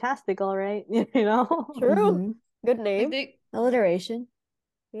toffee-tastic, all right. You know? True. Mhm. Good Like name. Alliteration.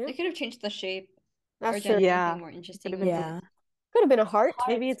 they could have changed the shape or That's done true. Yeah. anything more interesting. been Yeah. Could have been a heart.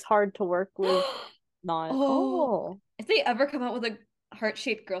 Maybe it's hard to work with. Not. Oh. If they ever come out with a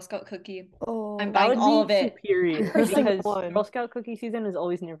heart-shaped Girl Scout cookie, Oh. I'm That buying would all be of it. superior Every single because one. Girl Scout cookie season is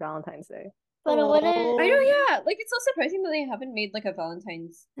always near Valentine's Day. But it wouldn't. I know, yeah. Like it's so surprising that they haven't made like a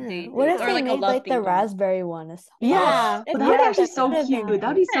Valentine's Yeah. Day What if or they like a made love like the themed one. raspberry one? Yeah. But that would be actually so that cute. would've That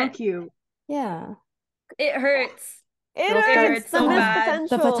would be so Yeah. cute. Yeah. It hurts. It Girl Scout- hurts. It's so The missed bad.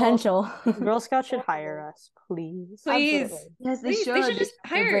 The potential. Girl Scout should hire us, please. Please. Absolutely. Yes, they Please, should. they should just The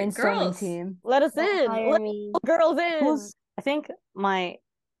hire brainstorming girls. team. Let us Don't in. hire Let me. girls in. I think my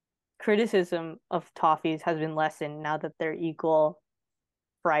criticism of toffees has been lessened now that they're equal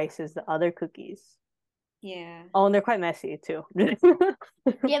price as the other cookies. Yeah. Oh, and they're quite messy too. Give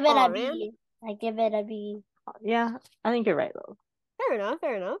it Aw, a man. B. I give it a B. Yeah, I think you're right though. Fair enough.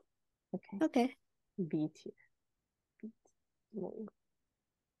 Fair enough. Okay, Okay. B tier. B tier.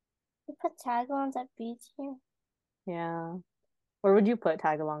 You put tagalongs at B tier, Yeah. Where would you put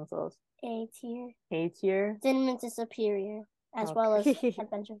tagalongs those? A tier. A tier? Cinnamons is superior, as well as Okay.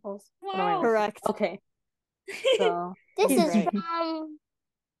 adventurefuls. What am I missing? Correct. Okay, so This He's is right. from.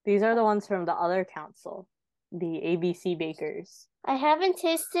 these are the ones from the other council, the ABC bakers. I haven't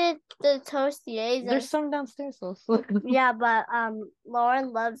tasted the toasties. There's some downstairs though. Yeah, but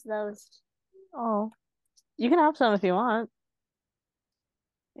Lauren loves those. Oh, you can have some if you want.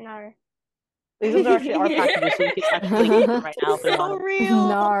 No. These are actually our packages, so we can actually eat them right now if we So want. real.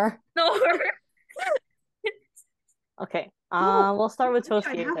 Nar. No. Okay. Oh, We'll start with I toast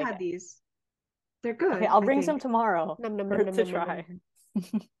have cakes, I had guess. these. They're good. Okay, I'll I bring some think. tomorrow Nom, nom, for nom, to nom, nom, nom, try.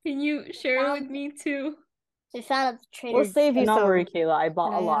 nom. Can you share it with me too? We found at the Trader We'll save you Do not some. worry, Kayla. I bought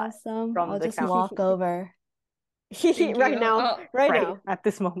Can a I lot have some? from I'll the just council. walk over. Thank right you. now. Oh, Right right now. at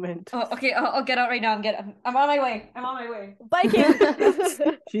this moment. oh, okay. I'll get out right now. I'm on my way. I'm on my way. Biking.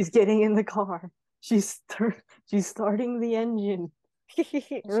 She's getting in the car. She's starting the engine.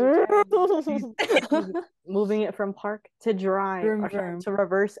 Moving it from park to drive, Vroom, or sorry, vroom. to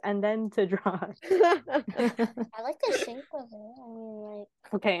reverse and then to drive. I like the shape of it. I mean,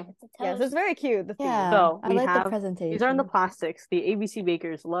 like, Okay, it's a Yes, toast. it's very cute. The theme. Yeah. So I we like the have- presentation. these are in the plastics. The ABC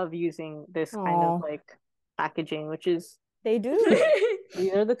bakers love using this kind Aw. of like packaging, which is They do.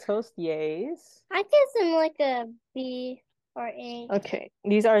 these are the toast yays. I guess I'm like a B. or A. Okay,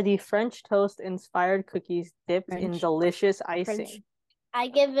 these are the French toast inspired cookies dipped in French. delicious icing. French. I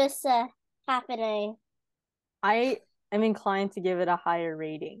give this a half an A. I am inclined to give it a higher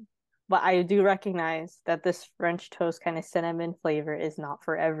rating, but I do recognize that this French toast kind of cinnamon flavor is not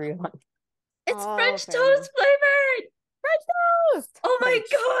for everyone. It's Oh, French fair toast flavored. French toast. Oh my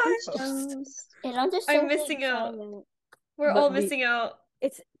French. gosh. Toast. It understands I'm the missing out. excitement. We're But all the- missing out.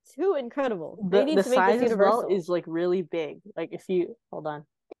 It's too incredible. They The need the to make size this as well universal. is like really big. Like if you hold on,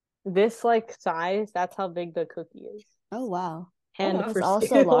 this like size, that's how big the cookie is. Oh wow. Hand wow. It's for also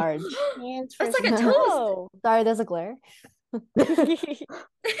scale. large. Hands for That's like a scale. toast. Oh. Sorry, there's a glare. Sorry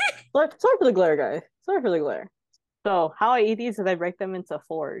for the glare, guys. Sorry for the glare. So how I eat these is I break them into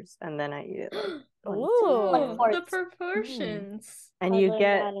fours and then I eat it like 1, 2, Ooh. Like The Forts. proportions. and I you learned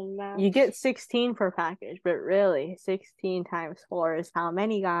get that in math. you get 16 per package, but really 16 times 4 is how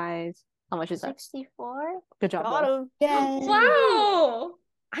many, guys? How much is that? 64? Good job, Got Bo. him. Yay. Wow.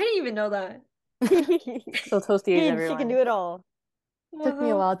 I didn't even know that. So toasty She is can everyone. do it all. Took me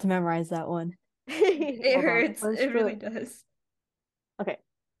a Wow. while to memorize that one. It Hold on. hurts. Where's It really the- does. Okay.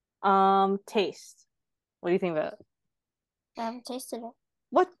 Taste. What do you think about it? I haven't tasted it.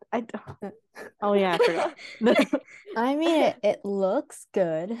 What? Oh yeah, I forgot. I mean, it looks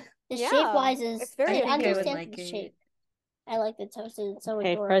good. The Yeah, shape wise is it's very I it think I would understands like the it. shape. I like the toasted. It's so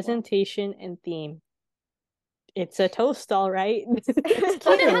Okay, adorable. presentation and theme. It's a toast, all right. Oh, and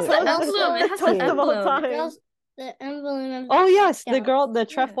it has the Cute. emblem. It has Toast the of all emblem. time. Girls, the emblem of Oh yes, Yeah. the Yeah,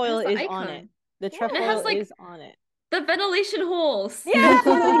 trefoil it has the is on it. icon. The Yeah. trefoil And it has, like, is on it. The ventilation holes. Yeah.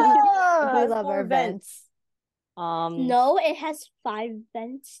 We love Four our vents. No, it has 5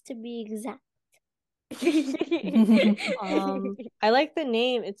 vents to be exact. I like the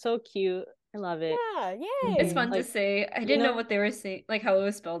name. It's so cute. I love it. Yeah, yay. It's fun Like, to say. I you didn't know know- what they were saying, like how it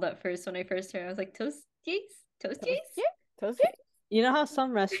was spelled at first when I first heard it. I was like, toasties? Toasties? Toasty? You know how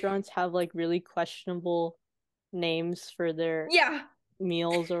some restaurants have like really questionable names for their Yeah.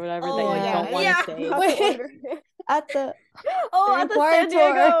 meals or whatever that Oh, you yeah. don't want to Yeah. say? You have to Wait. order. At the Oh, During at the choir San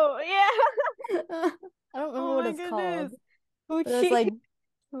tour. Diego. Yeah. I don't remember Oh what my it's goodness. called. But it's Poochie. like,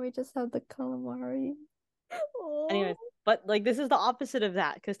 can we just have the calamari? Anyways, but like this is the opposite of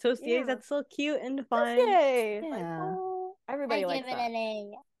that because toasties, Yeah. that's so cute and fun. Yay. Yeah. Everybody I likes give it that. an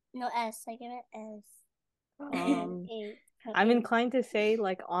A. No S. I give it S. Um, A. I'm inclined to say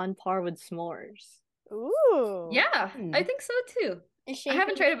like on par with s'mores. Ooh. Yeah, Hmm. I think so too. The I shape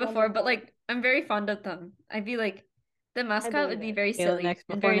haven't is tried it before, but wonderful. like I'm very fond of them. I'd be like the mascot would believe be it. very Okay, silly next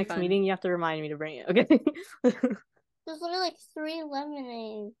and before very next fun. meeting, you have to remind me to bring it. Okay. There's literally like 3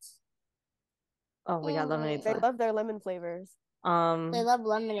 lemonades. Oh, we got lemonades They left. love their lemon flavors. They love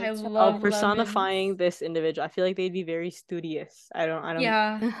lemonade. I so love much. Personifying lemons. this individual, I feel like they'd be very studious. I don't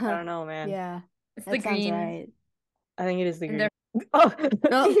Yeah, I don't know, man. Yeah, it's that the sounds green. right. I think it is the And green. they're- Oh,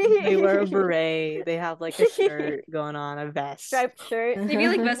 Oh. they wear a beret. They have like a shirt going on, a vest. Striped shirt. Maybe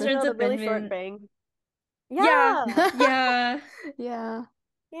like You Veterans know, the of really short Inman. bang. Yeah. Yeah. Yeah. Yeah.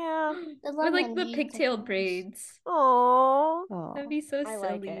 Yeah. The Or like the lemonade pigtail difference. braids. Aww. Oh. That'd be so I like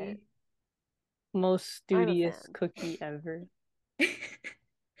silly. it. Most I'm a studious fan. cookie ever. I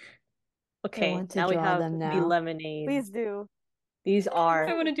Okay, want to now we draw have them the now. lemonade. Please do. These I are.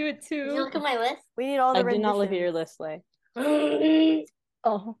 want to do it Did you too. look at my list? We need all the I did not look at your renditions. list, Lay. Look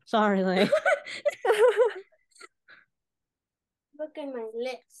Oh, sorry, Lay. at my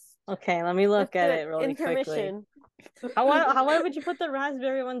list. Okay, let me look Let's at do it really quickly. Intermission. Why would you put the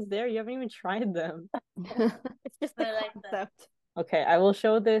raspberry ones there? You haven't even tried them. It's just the I like that. concept. Okay, I will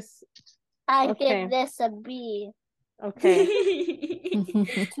show this. I Okay. give this a B. Okay.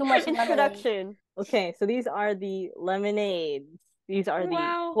 Too much lemonade. Introduction. Okay, so these are the lemonades. These are the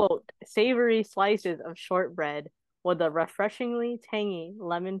Wow. quote savory slices of shortbread with a refreshingly tangy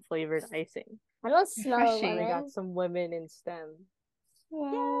lemon flavored icing. I don't smell Refreshing. I lemon. got some women in STEM.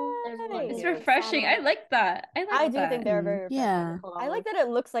 There's Yay. one It's here, refreshing. I salad. like that. I like I do that. think they're very refreshing. Yeah. Hold on, I like that it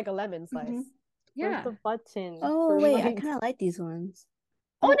looks like a lemon slice. Mhm. Where's Yeah. the button? Oh for wait, I my- kind of like these ones.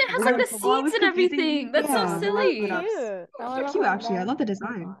 Oh, and it has like the Oh, I was seeds and confusing everything. That's Yeah. so the silly. lemon Cute. They're wanna cute hold actually. I them. love the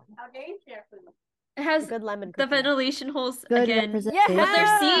design. It has Good lemon the cookie. ventilation holes Good again. representation. But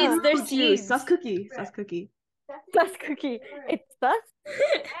they're seeds. Yeah. They're Ooh, seeds. Sus cookie. Sus cookie. Sus cookie. It's sus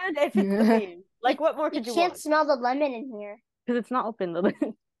and it's a cookie. Like what more You could you can't want? smell the lemon in here. Because it's not open though.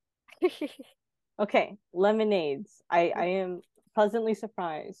 Okay, lemonades. I am pleasantly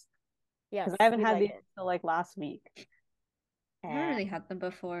surprised Yes, because I haven't we had like these it. until like last week. I haven't really had them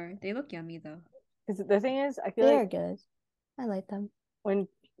before. They look yummy though. Because the thing is, I feel They are like good. I like them. when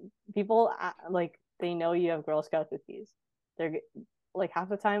people like they know you have Girl Scout cookies, they're like half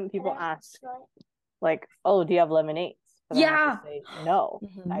the time people ask like, "Oh, do you have lemonades?" So then I Yeah. have to say, no,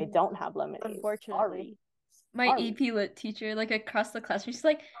 Mhm. I don't have lemonade. Unfortunately. My Sorry. EP Lit teacher, like across the classroom, she's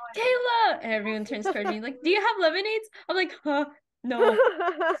like, Kayla! And everyone turns toward me, like, do you have lemonades? I'm like, huh, no.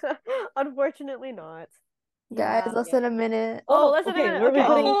 Unfortunately not. Guys, Yeah. less than a minute. Oh, listen a okay, minute. where are we Okay,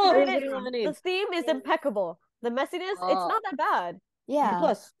 putting, Oh. where are we Granted, putting the lemonades? theme is impeccable. The messiness, it's Oh. not that bad. B Yeah.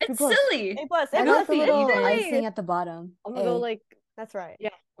 plus. B It's plus. silly. A plus, I A like plus, the little A. icing at the bottom. I'm gonna go A. like, that's right. Yeah,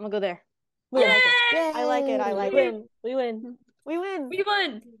 I'm gonna go there. I like it. Yay! I like it. I like We it. win. We win. We win. We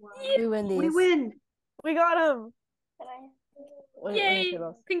won. We win these. We win. We got him. Let me Yay. say those. Ladies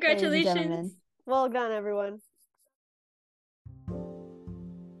and Congratulations. gentlemen. Well done, everyone.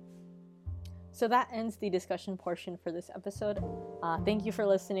 So that ends the discussion portion for this episode. Thank you for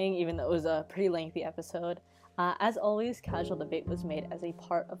listening, even though it was a pretty lengthy episode. As always, Casual Debate was made as a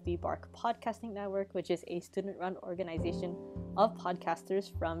part of the BARC Podcasting Network, which is a student-run organization of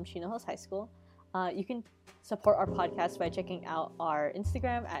podcasters from Chino Hills High School. You can support our podcast by checking out our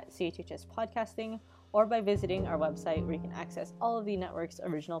Instagram at CHHS Podcasting, or by visiting our website where you can access all of the network's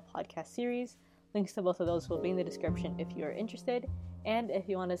original podcast series. Links to both of those will be in the description if you are interested. And if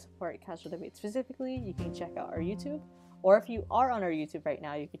you want to support Casual Debate specifically, you can check out our YouTube. Or if you are on our YouTube right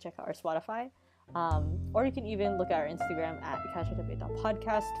now, you can check out our Spotify. Or you can even look at our Instagram at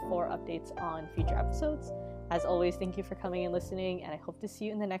casualdebate.podcast for updates on future episodes. As always, thank you for coming and listening, and I hope to see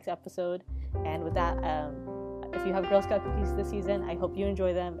you in the next episode. And with that, if you have Girl Scout cookies this season, I hope you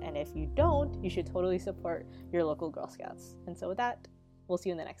enjoy them. And if you don't, you should totally support your local Girl Scouts. And so with that, we'll see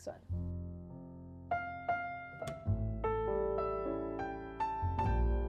you in the next one.